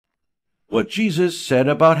What Jesus said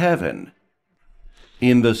about heaven.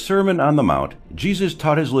 In the Sermon on the Mount, Jesus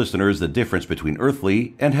taught his listeners the difference between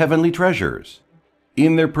earthly and heavenly treasures.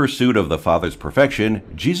 In their pursuit of the Father's perfection,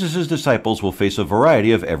 Jesus' disciples will face a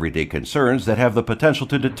variety of everyday concerns that have the potential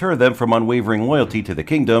to deter them from unwavering loyalty to the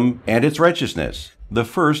kingdom and its righteousness. The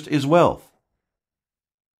first is wealth.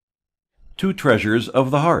 Two treasures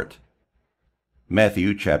of the heart.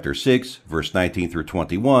 Matthew chapter 6, verse 19 through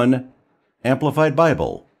 21, Amplified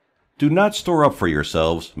Bible. Do not store up for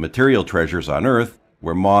yourselves material treasures on earth,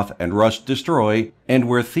 where moth and rust destroy, and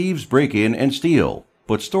where thieves break in and steal.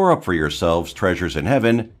 But store up for yourselves treasures in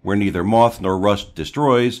heaven, where neither moth nor rust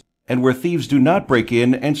destroys, and where thieves do not break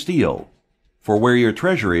in and steal. For where your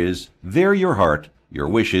treasure is, there your heart, your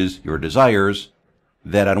wishes, your desires,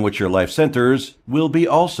 that on which your life centers, will be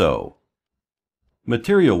also.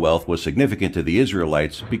 Material wealth was significant to the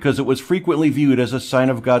Israelites because it was frequently viewed as a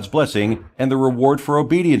sign of God's blessing and the reward for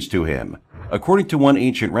obedience to Him. According to one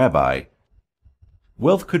ancient rabbi,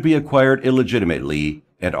 wealth could be acquired illegitimately,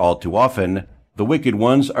 and all too often, the wicked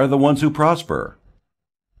ones are the ones who prosper.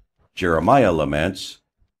 Jeremiah laments,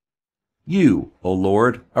 "You, O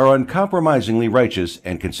Lord, are uncompromisingly righteous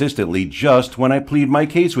and consistently just when I plead my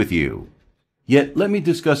case with you. Yet let me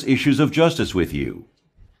discuss issues of justice with you.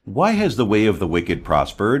 Why has the way of the wicked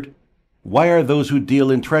prospered? Why are those who deal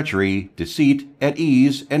in treachery, deceit, at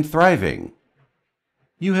ease, and thriving?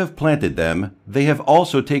 You have planted them, they have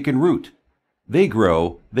also taken root. They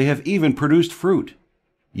grow, they have even produced fruit.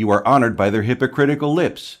 You are honored by their hypocritical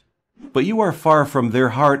lips, but you are far from their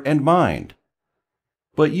heart and mind.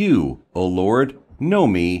 But you, O Lord, know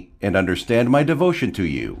me and understand my devotion to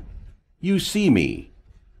you. You see me,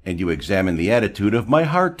 and you examine the attitude of my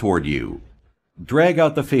heart toward you. Drag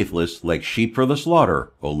out the faithless like sheep for the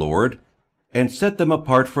slaughter, O Lord, and set them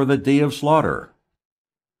apart for the day of slaughter.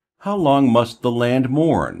 How long must the land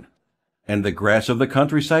mourn, and the grass of the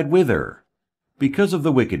countryside wither? Because of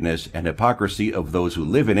the wickedness and hypocrisy of those who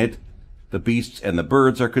live in it, the beasts and the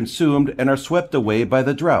birds are consumed and are swept away by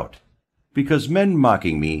the drought. Because men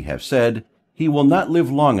mocking me have said, he will not live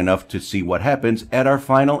long enough to see what happens at our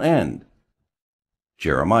final end."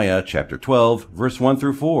 Jeremiah chapter 12, verse 1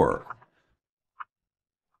 through 4.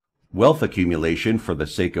 Wealth accumulation for the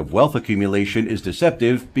sake of wealth accumulation is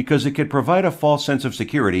deceptive because it can provide a false sense of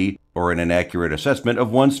security or an inaccurate assessment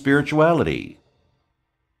of one's spirituality.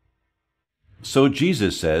 So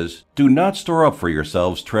Jesus says, do not store up for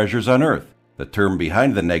yourselves treasures on earth. The term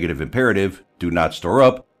behind the negative imperative, do not store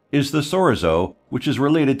up, is the sorizo, which is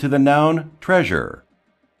related to the noun treasure.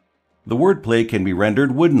 The wordplay can be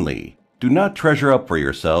rendered woodenly. Do not treasure up for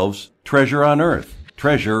yourselves treasure on earth.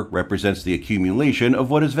 Treasure represents the accumulation of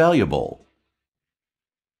what is valuable.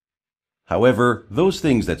 However, those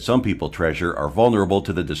things that some people treasure are vulnerable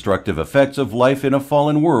to the destructive effects of life in a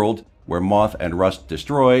fallen world where moth and rust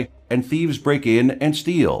destroy and thieves break in and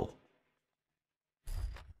steal.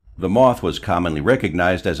 The moth was commonly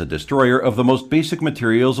recognized as a destroyer of the most basic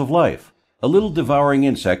materials of life. A little devouring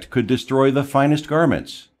insect could destroy the finest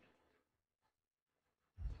garments.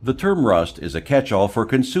 The term rust is a catch-all for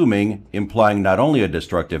consuming, implying not only a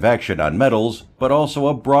destructive action on metals, but also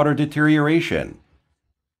a broader deterioration.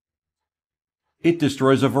 It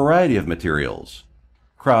destroys a variety of materials,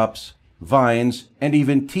 crops, vines, and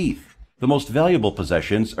even teeth. The most valuable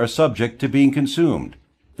possessions are subject to being consumed.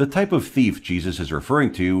 The type of thief Jesus is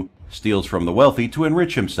referring to steals from the wealthy to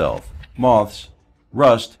enrich himself. Moths,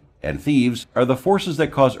 rust, and thieves are the forces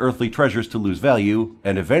that cause earthly treasures to lose value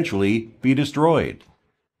and eventually be destroyed.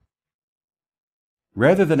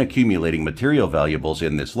 Rather than accumulating material valuables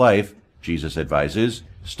in this life, Jesus advises,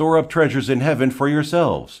 store up treasures in heaven for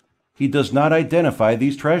yourselves. He does not identify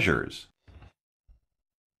these treasures.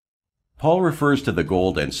 Paul refers to the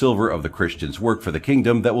gold and silver of the Christian's work for the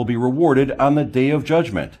kingdom that will be rewarded on the day of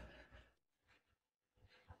judgment.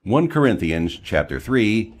 1 Corinthians chapter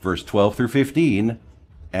 3, verse 12 through 15,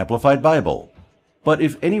 Amplified Bible. But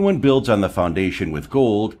if anyone builds on the foundation with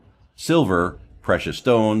gold, silver, precious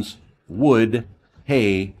stones, wood,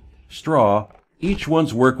 hay, straw, each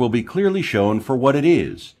one's work will be clearly shown for what it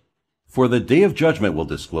is. For the day of judgment will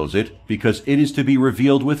disclose it, because it is to be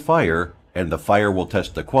revealed with fire, and the fire will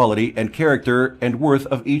test the quality and character and worth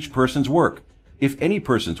of each person's work. If any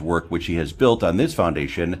person's work which he has built on this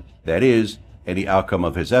foundation, that is, any outcome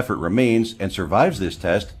of his effort remains and survives this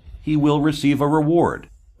test, he will receive a reward.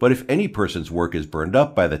 But if any person's work is burned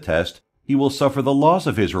up by the test, he will suffer the loss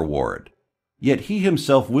of his reward. Yet he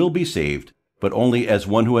himself will be saved, but only as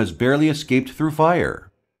one who has barely escaped through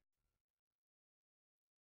fire.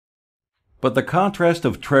 But the contrast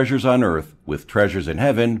of treasures on earth with treasures in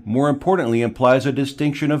heaven more importantly implies a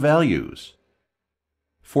distinction of values.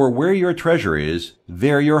 For where your treasure is,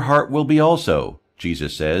 there your heart will be also,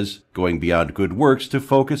 Jesus says, going beyond good works to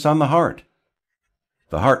focus on the heart.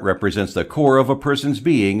 The heart represents the core of a person's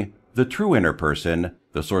being, the true inner person,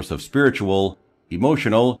 the source of spiritual,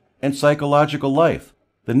 emotional, and psychological life.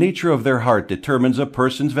 The nature of their heart determines a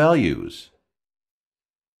person's values.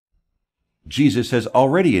 Jesus has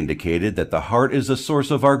already indicated that the heart is the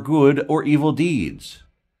source of our good or evil deeds.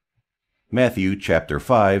 Matthew chapter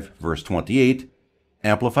 5, verse 28,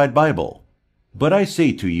 Amplified Bible. But I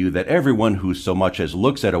say to you that everyone who so much as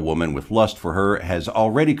looks at a woman with lust for her has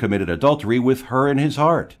already committed adultery with her in his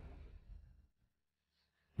heart.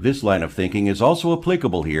 This line of thinking is also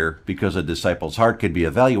applicable here because a disciple's heart can be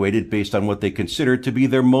evaluated based on what they consider to be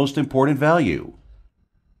their most important value.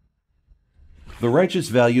 The righteous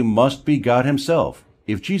value must be God himself.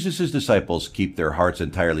 If Jesus' disciples keep their hearts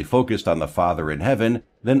entirely focused on the Father in heaven,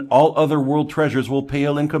 then all other world treasures will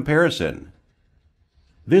pale in comparison.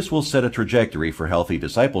 This will set a trajectory for healthy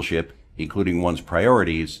discipleship, including one's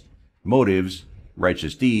priorities, motives,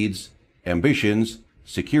 righteous deeds, ambitions,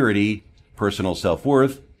 security, personal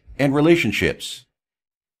self-worth, and relationships.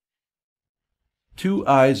 2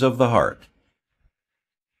 eyes of the heart.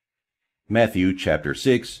 Matthew chapter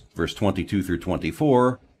 6, verse 22 through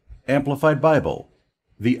 24, Amplified Bible.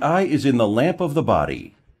 The eye is in the lamp of the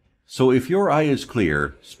body. So if your eye is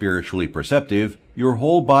clear, spiritually perceptive, your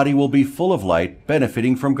whole body will be full of light,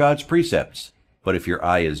 benefiting from God's precepts. But if your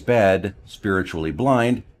eye is bad, spiritually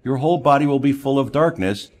blind, your whole body will be full of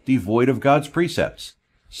darkness, devoid of God's precepts.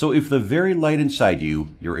 So if the very light inside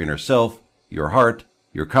you, your inner self, your heart,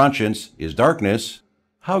 your conscience, is darkness,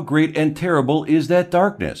 how great and terrible is that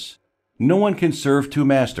darkness? No one can serve 2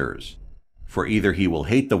 masters. For either he will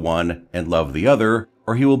hate the one and love the other,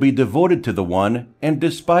 or he will be devoted to the one and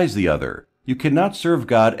despise the other. You cannot serve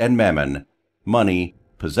God and mammon, money,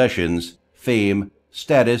 possessions, fame,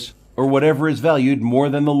 status, or whatever is valued more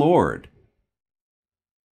than the Lord.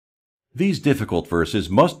 These difficult verses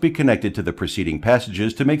must be connected to the preceding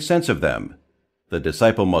passages to make sense of them. The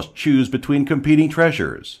disciple must choose between competing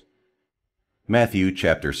treasures. Matthew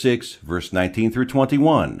chapter 6, verse 19 through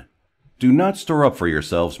 21. Do not store up for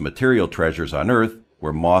yourselves material treasures on earth,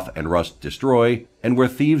 where moth and rust destroy, and where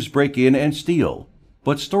thieves break in and steal.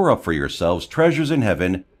 But store up for yourselves treasures in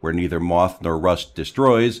heaven, where neither moth nor rust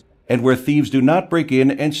destroys, and where thieves do not break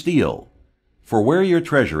in and steal. For where your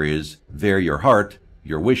treasure is, there your heart,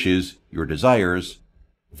 your wishes, your desires,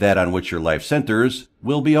 that on which your life centers,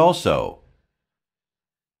 will be also.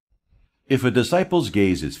 If a disciple's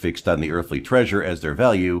gaze is fixed on the earthly treasure as their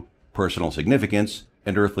value, personal significance,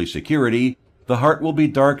 and earthly security, the heart will be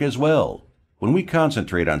dark as well. When we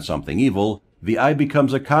concentrate on something evil, the eye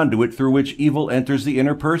becomes a conduit through which evil enters the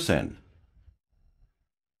inner person.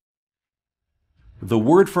 The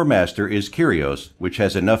word for master is kyrios, which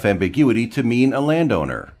has enough ambiguity to mean a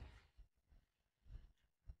landowner.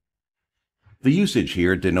 The usage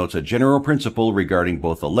here denotes a general principle regarding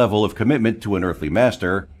both the level of commitment to an earthly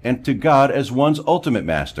master and to God as one's ultimate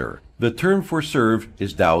master. The term for serve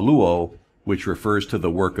is doulouo, which refers to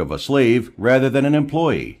the work of a slave rather than an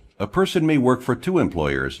employee. A person may work for 2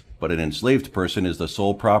 employers, but an enslaved person is the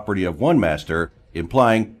sole property of one master,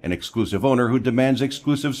 implying an exclusive owner who demands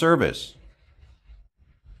exclusive service.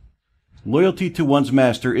 Loyalty to one's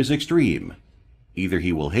master is extreme. Either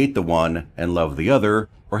he will hate the one and love the other,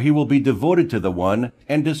 or he will be devoted to the one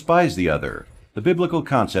and despise the other. The biblical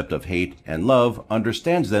concept of hate and love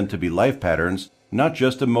understands them to be life patterns, not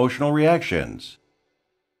just emotional reactions.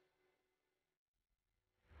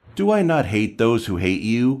 Do I not hate those who hate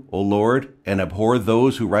you, O Lord, and abhor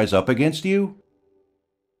those who rise up against you?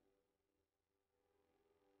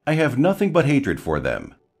 I have nothing but hatred for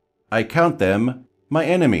them. I count them my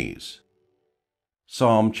enemies.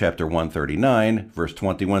 Psalm chapter 139, verse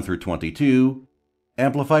 21 through 22,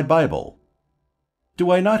 Amplified Bible.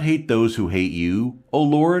 Do I not hate those who hate you, O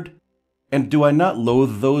Lord? And do I not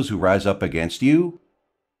loathe those who rise up against you?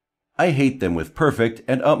 I hate them with perfect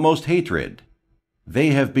and utmost hatred.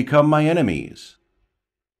 They have become my enemies.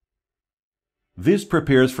 This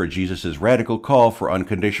prepares for Jesus' radical call for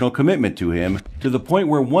unconditional commitment to him, to the point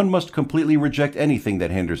where one must completely reject anything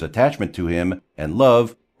that hinders attachment to him and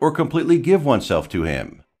love, or completely give oneself to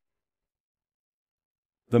him.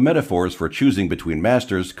 The metaphors for choosing between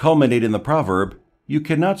masters culminate in the proverb, "You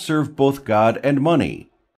cannot serve both God and money."